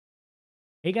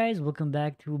Hey guys, welcome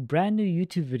back to a brand new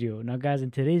YouTube video. Now guys, in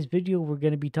today's video, we're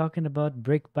going to be talking about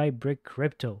brick by brick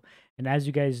crypto. And as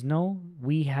you guys know,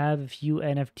 we have a few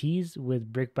NFTs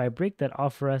with brick by brick that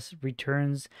offer us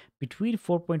returns between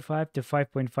 4.5 to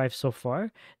 5.5 so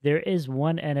far. There is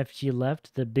one NFT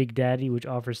left, the Big Daddy, which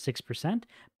offers 6%,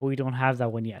 but we don't have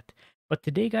that one yet. But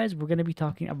today, guys, we're going to be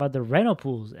talking about the reno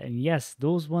pools. And yes,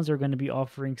 those ones are going to be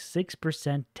offering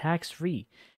 6% tax-free.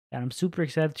 And I'm super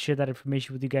excited to share that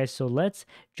information with you guys. So let's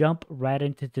jump right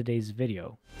into today's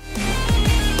video.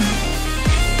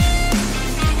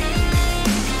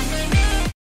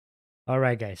 All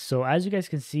right, guys. So as you guys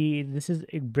can see, this is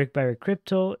a brick by brick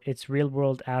crypto. It's real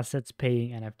world assets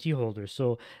paying NFT holders.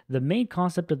 So the main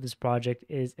concept of this project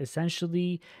is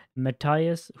essentially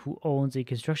Matthias, who owns a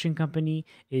construction company,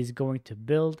 is going to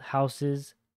build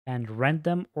houses and rent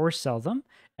them or sell them,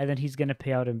 and then he's going to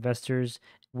pay out investors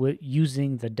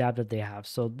using the dApp that they have.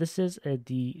 So this is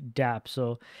the dApp.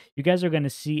 So you guys are going to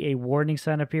see a warning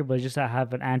sign up here, but just I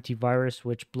have an antivirus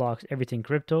which blocks everything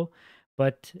crypto,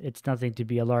 but it's nothing to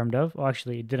be alarmed of. Oh,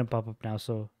 actually, it didn't pop up now,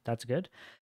 so that's good.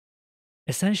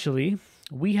 Essentially,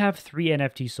 we have three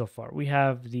NFTs so far. We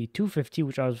have the 250,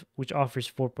 which offers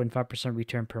 4.5%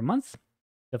 return per month,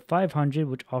 the 500,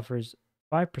 which offers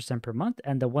 5% per month,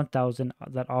 and the 1000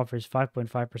 that offers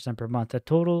 5.5% per month. The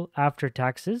total after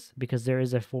taxes, because there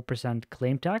is a 4%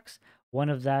 claim tax, one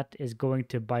of that is going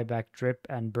to buy back drip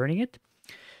and burning it.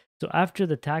 So after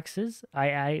the taxes,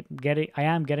 I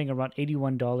am getting around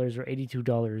 $81 or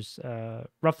 $82,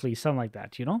 roughly something like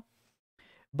that, you know.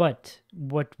 But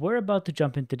what we're about to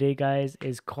jump in today, guys,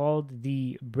 is called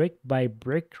the brick by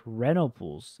brick reno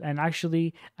pools. And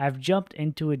actually, I've jumped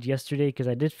into it yesterday because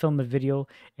I did film a video,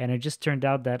 and it just turned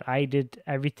out that I did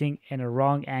everything in a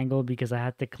wrong angle because I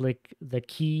had to click the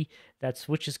key that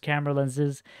switches camera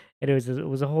lenses. And it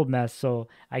was a whole mess, so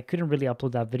I couldn't really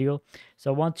upload that video.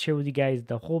 So I want to share with you guys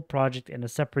the whole project in a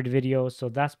separate video. So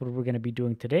that's what we're going to be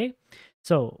doing today.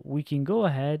 So we can go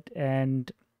ahead and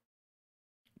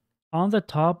on the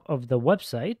top of the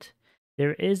website,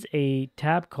 there is a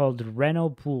tab called Reno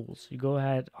Pools. You go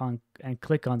ahead and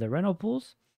click on the Reno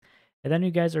Pools, and then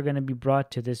you guys are going to be brought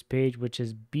to this page, which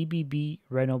is BBB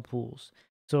Reno Pools.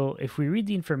 So if we read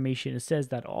the information, it says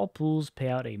that all pools pay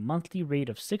out a monthly rate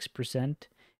of 6%.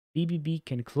 BBB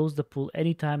can close the pool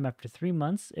anytime after 3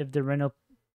 months if the Reno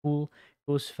pool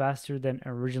goes faster than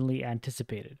originally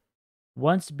anticipated.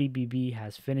 Once BBB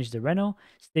has finished the reno,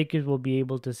 stakers will be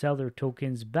able to sell their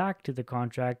tokens back to the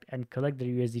contract and collect their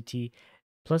USDT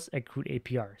plus accrued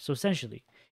APR. So essentially,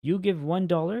 you give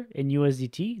 $1 in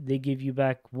USDT, they give you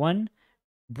back one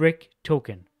brick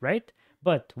token, right?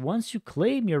 But once you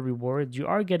claim your rewards, you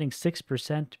are getting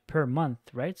 6% per month,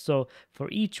 right? So for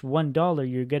each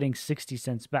 $1, you're getting 60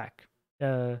 cents back.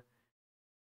 For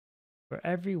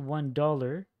every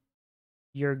 $1,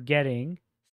 you're getting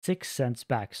 6 cents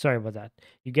back. Sorry about that.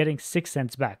 You're getting 6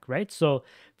 cents back, right? So,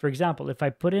 for example, if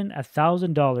I put in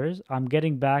 $1,000, I'm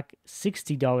getting back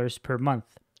 $60 per month,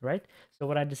 right? So,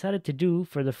 what I decided to do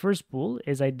for the first pool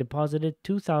is I deposited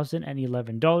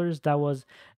 $2,011. That was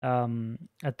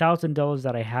 $1,000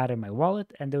 that I had in my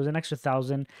wallet, and there was an extra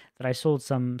thousand that I sold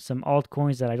some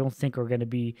altcoins that I don't think are going to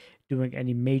be doing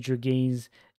any major gains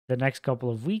the next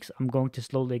couple of weeks. I'm going to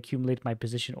slowly accumulate my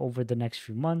position over the next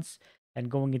few months. And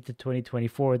going into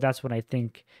 2024, that's when I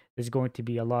think there's going to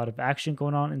be a lot of action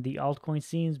going on in the altcoin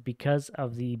scenes because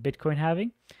of the Bitcoin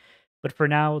halving. But for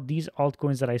now, these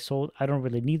altcoins that I sold, I don't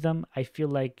really need them. I feel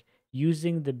like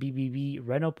using the BBB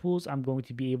reno pools, I'm going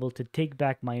to be able to take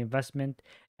back my investment.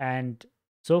 And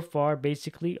so far,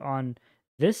 basically on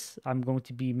this, I'm going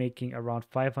to be making around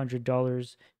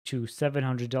 $500 to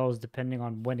 $700 depending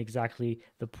on when exactly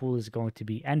the pool is going to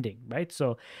be ending, right?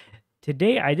 So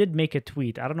today I did make a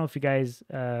tweet. I don't know if you guys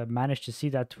managed to see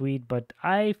that tweet, but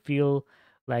I feel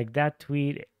like that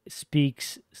tweet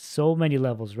speaks so many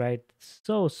levels, right?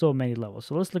 So many levels.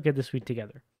 So let's look at this tweet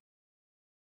together.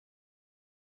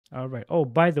 All right. Oh,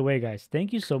 by the way, guys,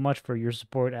 thank you so much for your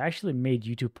support. I actually made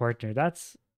YouTube partner.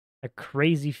 That's a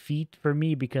crazy feat for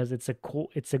me because it's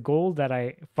a goal that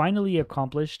I finally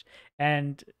accomplished,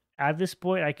 and at this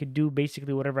point I could do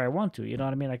basically whatever I want to. You know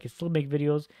what I mean? I can still make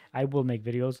videos. I will make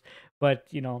videos, but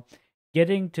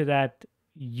getting to that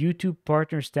YouTube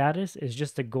partner status is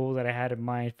just a goal that I had in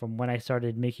mind from when I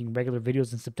started making regular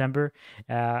videos in September.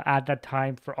 At that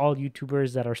time, for all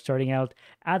YouTubers that are starting out,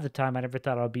 at the time, I never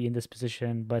thought I'd be in this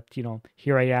position, but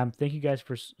here I am. Thank you guys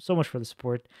for so much for the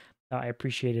support. I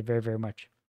appreciate it very, very much.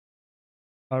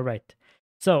 All right.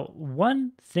 So,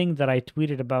 one thing that I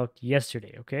tweeted about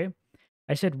yesterday, okay?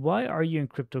 I said, "Why are you in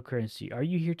cryptocurrency? Are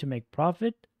you here to make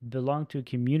profit belong to a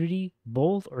community,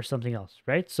 both, or something else,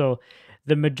 right? So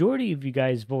the majority of you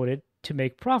guys voted to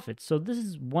make profits. So this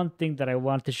is one thing that I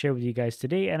wanted to share with you guys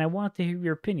today, and I want to hear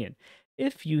your opinion.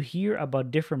 If you hear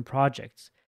about different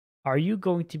projects, are you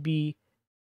going to be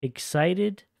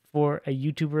excited for a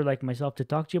YouTuber like myself to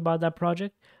talk to you about that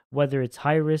project, whether it's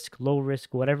high risk, low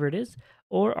risk, whatever it is?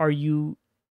 Or are you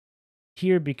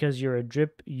here because you're a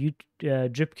drip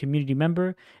community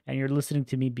member and you're listening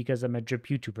to me because I'm a drip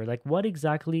YouTuber? Like, what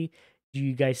exactly do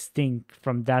you guys think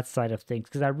from that side of things?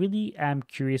 Because I really am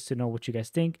curious to know what you guys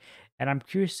think, and I'm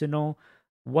curious to know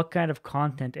what kind of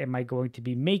content am I going to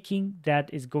be making that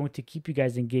is going to keep you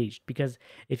guys engaged. Because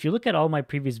if you look at all my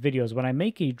previous videos, when I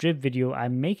make a drip video,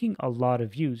 I'm making a lot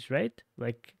of views, right?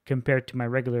 Like compared to my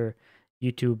regular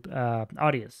YouTube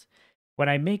audience. When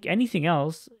I make anything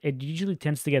else, it usually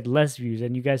tends to get less views,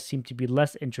 and you guys seem to be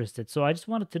less interested. So I just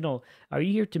wanted to know, are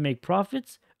you here to make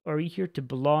profits, or are you here to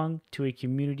belong to a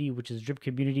community, which is drip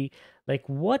community? Like,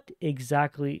 what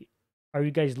exactly are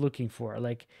you guys looking for?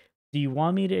 Like, do you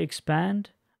want me to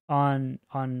expand on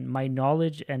my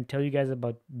knowledge and tell you guys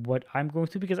about what I'm going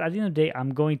through? Because at the end of the day,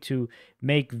 I'm going to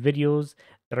make videos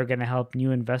that are going to help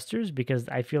new investors, because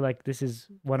I feel like this is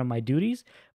one of my duties.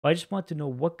 I just want to know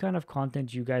what kind of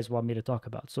content you guys want me to talk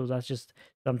about. So that's just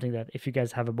something that if you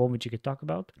guys have a moment, you could talk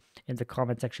about in the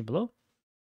comment section below.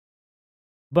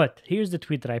 But here's the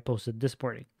tweet that I posted this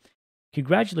morning.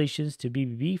 Congratulations to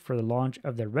BBB for the launch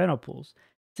of their reno pools.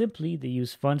 Simply, they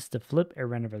use funds to flip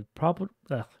and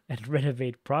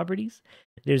renovate properties.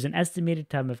 There's an estimated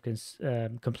time of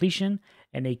completion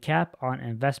and a cap on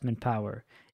investment power.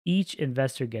 Each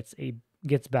investor gets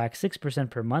back 6%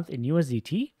 per month in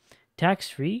USDT, tax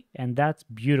free, and that's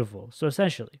beautiful. So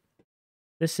essentially,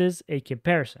 this is a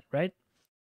comparison, right?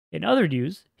 In other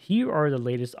news, here are the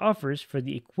latest offers for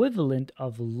the equivalent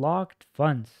of locked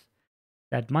funds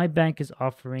that my bank is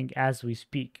offering as we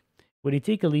speak. When you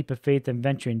take a leap of faith and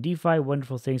venture in DeFi,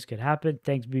 wonderful things could happen.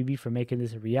 Thanks, BB, for making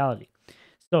this a reality.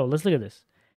 So let's look at this.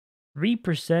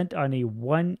 3% on a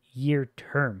 1-year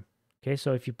term. Okay,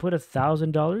 so if you put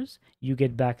 $1,000, you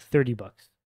get back $30.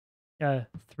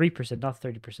 3%, not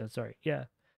 30%. Sorry.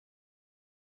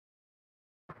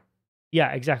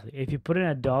 Yeah, exactly. If you put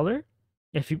in $1,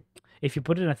 if you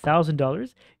put in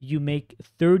 $1,000, you make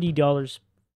 $30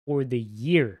 for the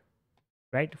year,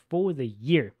 right? For the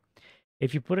year.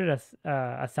 If you put in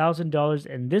 $1,000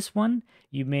 in this one,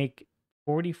 you make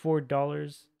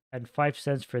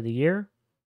 $44.05 for the year.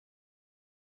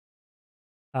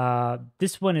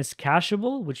 This one is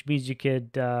cashable, which means you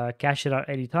could cash it out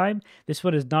anytime. This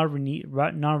one is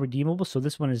non-redeemable, so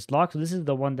this one is locked. So this is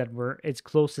the one that it's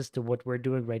closest to what we're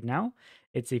doing right now.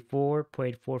 It's a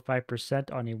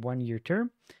 4.45% on a 1-year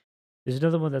term. There's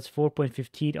another one that's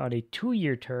 4.15 on a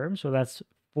 2-year term, so that's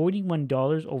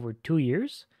 $41 over 2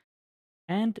 years.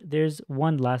 And there's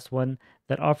one last one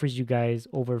that offers you guys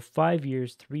over 5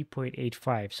 years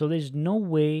 3.85. So there's no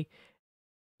way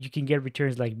you can get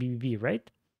returns like BBB, right?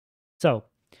 So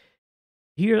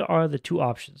here are the two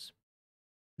options.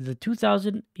 The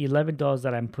 $2,011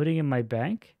 that I'm putting in my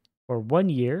bank for 1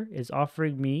 year is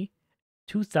offering me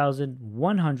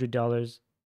 $2,100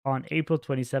 on April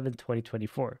 27,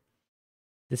 2024.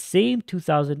 The same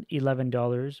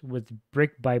 $2,011 with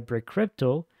brick by brick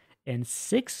crypto in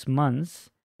 6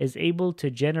 months is able to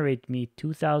generate me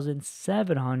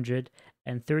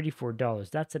 $2,734.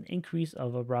 That's an increase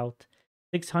of about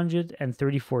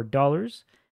 $634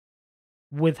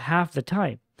 with half the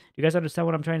time. You guys understand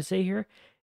what I'm trying to say here?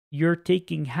 You're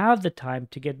taking half the time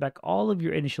to get back all of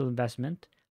your initial investment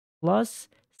plus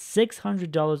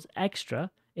 $600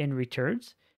 extra in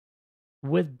returns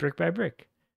with brick by brick.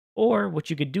 Or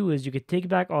what you could do is you could take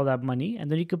back all that money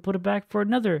and then you could put it back for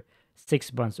another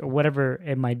 6 months or whatever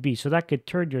it might be. So that could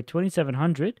turn your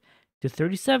 2,700 to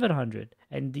 3,700,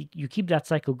 and you keep that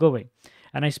cycle going.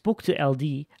 And I spoke to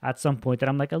LD at some point, and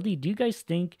I'm like, LD, do you guys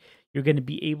think you're going to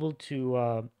be able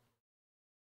to?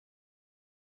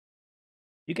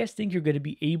 You guys think you're going to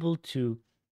be able to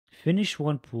finish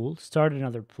one pool, start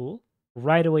another pool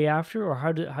right away after, or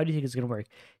how do you think it's going to work?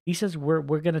 He says we're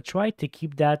going to try to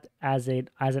keep that as an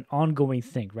ongoing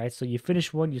thing, right? So you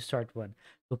finish one, you start one.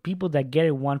 So people that get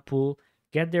in one pool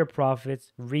get their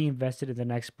profits reinvested in the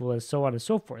next pool, and so on and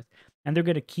so forth. And they're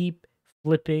going to keep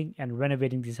flipping and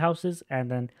renovating these houses, and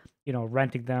then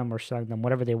renting them or selling them,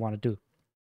 whatever they want to do,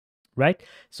 right?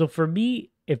 So for me,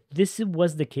 if this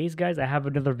was the case, guys, I have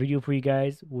another video for you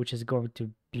guys, which is going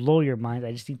to blow your mind.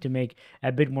 I just need to make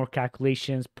a bit more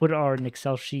calculations, put it on an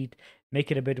Excel sheet, make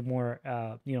it a bit more,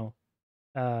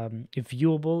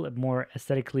 viewable, more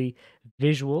aesthetically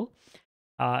visual.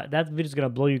 That video is gonna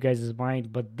blow you guys'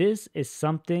 mind, but this is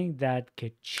something that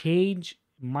could change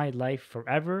my life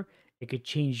forever. It could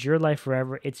change your life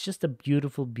forever. It's just a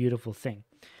beautiful, beautiful thing.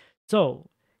 So,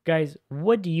 guys,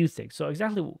 what do you think? So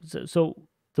exactly, so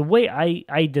the way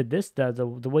I did this, the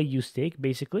way you stake,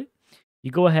 basically,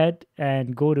 you go ahead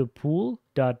and go to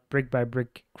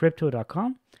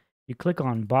pool.brickbybrickcrypto.com. You click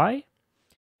on buy,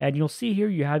 and you'll see here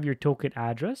you have your token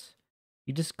address.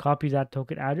 You just copy that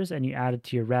token address and you add it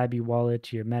to your Rabby wallet,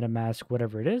 to your MetaMask,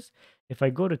 whatever it is. If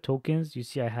I go to tokens, you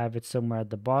see I have it somewhere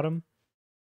at the bottom.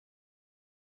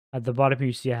 At the bottom here,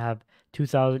 you see I have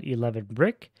 2011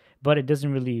 brick, but it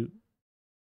doesn't really,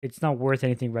 it's not worth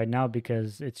anything right now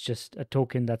because it's just a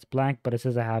token that's blank, but it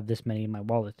says I have this many in my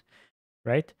wallet,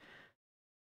 right?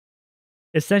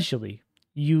 Essentially,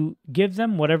 you give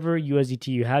them whatever USDT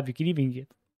you have. You can even get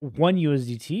one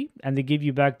USDT and they give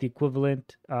you back the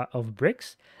equivalent of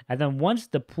bricks. And then once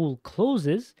the pool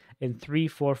closes in 3,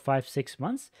 4, 5, 6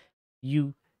 months,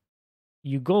 you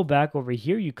you go back over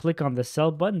here, you click on the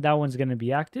sell button, that one's going to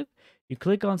be active. You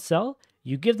click on sell,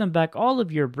 you give them back all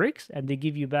of your bricks, and they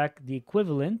give you back the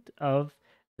equivalent of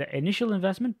the initial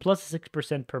investment plus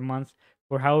 6% per month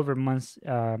for however months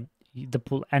the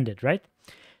pool ended, right?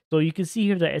 So you can see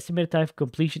here the estimated time of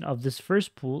completion of this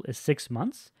first pool is 6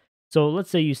 months. So let's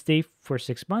say you stay for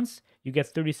 6 months, you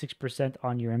get 36%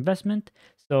 on your investment.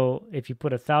 So if you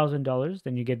put $1,000,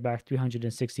 then you get back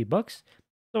 360 bucks,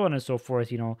 so on and so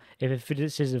forth. If it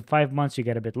finishes in 5 months, you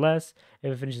get a bit less.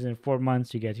 If it finishes in 4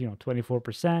 months, you get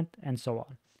 24%, and so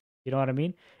on. You know what I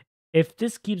mean? If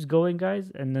this keeps going,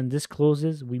 guys, and then this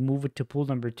closes, we move it to pool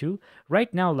number 2.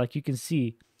 Right now, like you can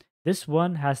see, this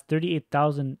one has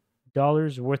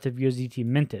 $38,000 worth of USDT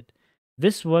minted.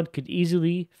 This one could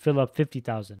easily fill up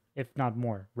 50,000, if not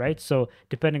more, right? So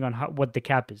depending on what the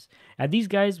cap is. And these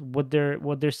guys, what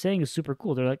they're saying is super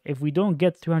cool. They're like, if we don't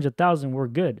get 300,000, we're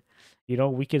good.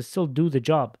 We can still do the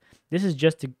job. This is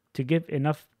just to give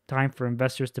enough time for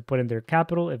investors to put in their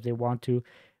capital if they want to,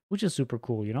 which is super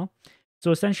cool.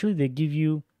 So essentially, they give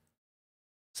you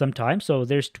some time. So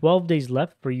there's 12 days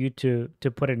left for you to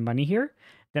put in money here.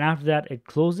 Then after that, it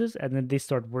closes, and then they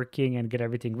start working and get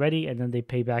everything ready, and then they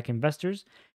pay back investors.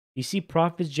 You see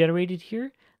profits generated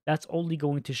here. That's only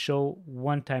going to show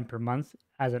one time per month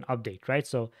as an update, right?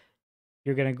 So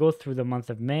you're going to go through the month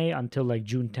of May until like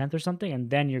June 10th or something, and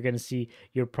then you're going to see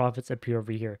your profits appear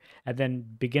over here. And then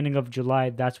beginning of July,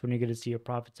 that's when you're going to see your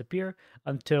profits appear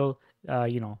until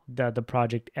the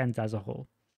project ends as a whole.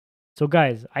 So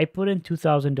guys, I put in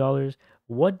 $2,000.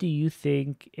 What do you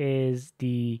think is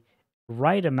the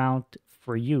right amount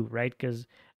for you, right? Because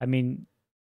I mean,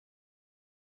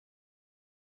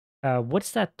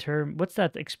 what's that term? What's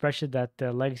that expression that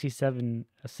Legacy 7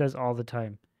 says all the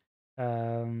time?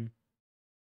 Um,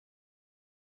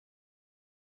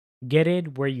 get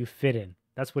in where you fit in.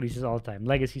 That's what he says all the time.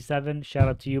 Legacy 7, shout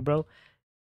out to you, bro.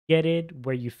 Get it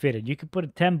where you fit in. You could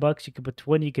put $10, you could put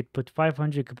 20, you could put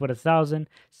 500, you could put 1,000.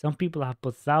 Some people have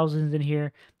put thousands in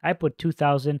here. I put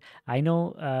 2,000. I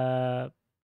know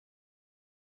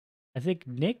I think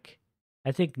Nick,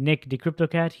 the crypto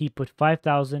cat, he put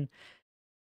 5,000.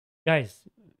 Guys,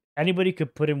 anybody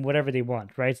could put in whatever they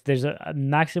want, right? There's a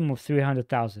maximum of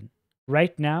 300,000.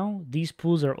 Right now, these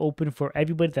pools are open for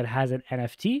everybody that has an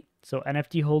NFT. So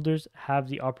NFT holders have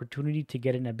the opportunity to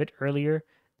get in a bit earlier.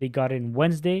 They got in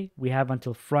Wednesday. We have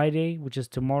until Friday, which is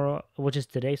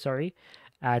today, sorry,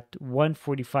 at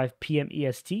 1:45 p.m.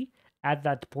 EST. At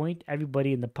that point,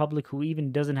 everybody in the public who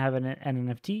even doesn't have an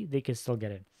NFT, they can still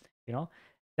get in. You know,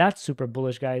 that's super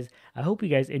bullish, guys. I hope you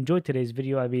guys enjoyed today's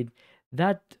video. I mean,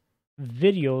 that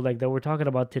video like that we're talking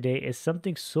about today is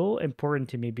something so important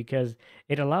to me because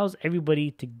it allows everybody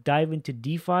to dive into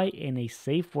DeFi in a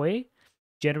safe way,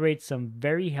 generate some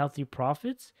very healthy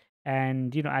profits,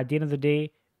 and at the end of the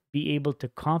day, be able to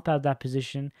compound that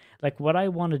position. Like what I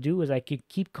want to do is I can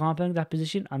keep compounding that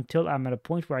position until I'm at a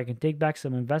point where I can take back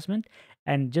some investment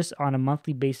and just on a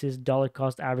monthly basis dollar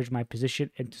cost average my position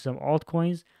into some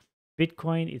altcoins,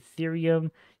 Bitcoin,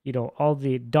 Ethereum, all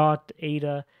the DOT,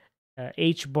 ADA,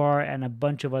 H bar, and a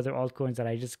bunch of other altcoins that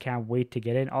I just can't wait to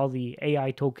get in. All the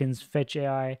AI tokens, Fetch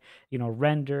AI,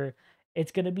 Render.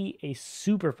 It's going to be a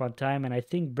super fun time. And I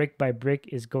think Brick by Brick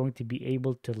is going to be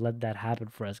able to let that happen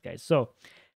for us, guys. So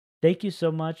thank you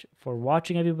so much for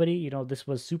watching, everybody. This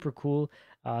was super cool.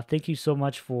 Thank you so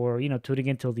much for, tuning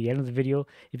in till the end of the video.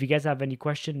 If you guys have any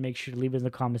question, make sure to leave it in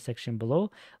the comment section below.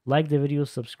 Like the video,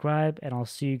 subscribe, and I'll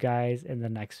see you guys in the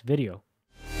next video.